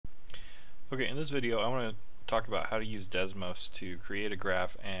Okay, in this video I want to talk about how to use Desmos to create a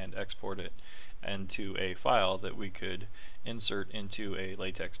graph and export it into a file that we could insert into a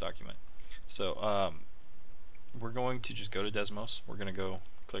LaTeX document. So we're going to just go to Desmos. We're going to go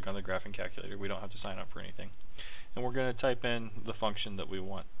click on the graphing calculator. We don't have to sign up for anything. And we're going to type in the function that we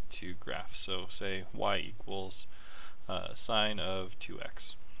want to graph. So say y equals sine of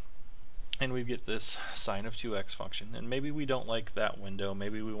 2x. And we get this sine of 2x function, and maybe we don't like that window,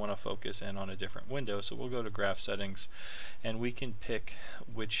 maybe we want to focus in on a different window, so we'll go to graph settings and we can pick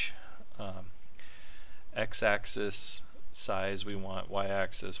which x-axis size we want,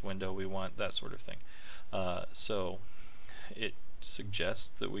 y-axis window we want, that sort of thing. So it suggests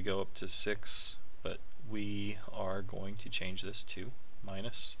that we go up to 6, but we are going to change this to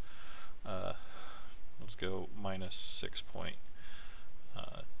minus, let's go minus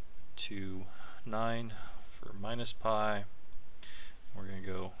 6.29 for minus pi. We're going to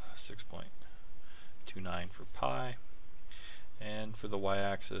go 6.29 for pi. And for the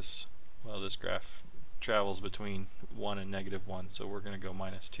y-axis, well, this graph travels between 1 and -1, so we're going to go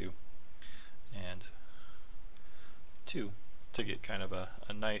minus 2 and 2 to get kind of a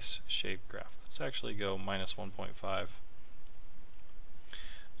nice shaped graph. Let's actually go minus 1.5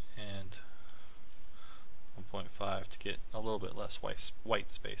 and 1.5 to get a little bit less white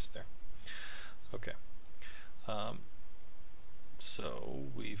space there. Okay, so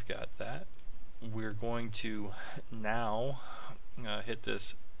we've got that. We're going to now hit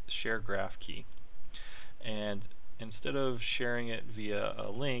this share graph key, and instead of sharing it via a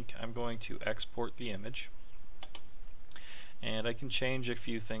link, I'm going to export the image. And I can change a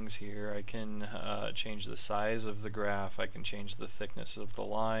few things here. I can change the size of the graph, I can change the thickness of the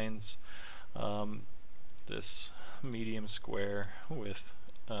lines. This medium square with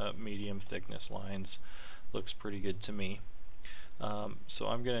medium thickness lines looks pretty good to me. So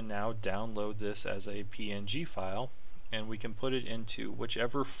I'm going to now download this as a PNG file, and we can put it into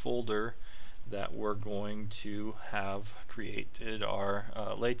whichever folder that we're going to have created our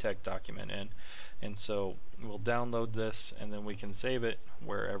LaTeX document in. And so we'll download this and then we can save it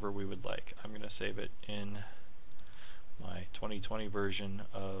wherever we would like. I'm going to save it in my 2020 version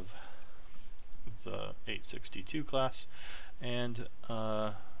of the 862 class, and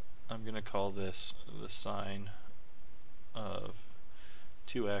I'm going to call this the sine of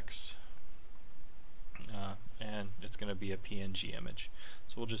 2x, and it's going to be a PNG image.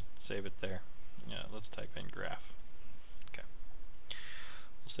 So we'll just save it there. Yeah, let's type in graph. Okay,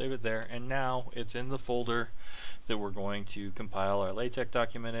 we'll save it there, and now it's in the folder that we're going to compile our LaTeX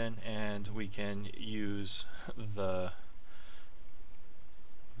document in, and we can use the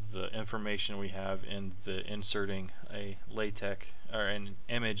information we have in the inserting a LaTeX or an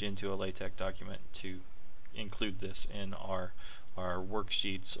image into a LaTeX document to include this in our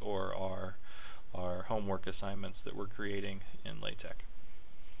worksheets or our homework assignments that we're creating in LaTeX.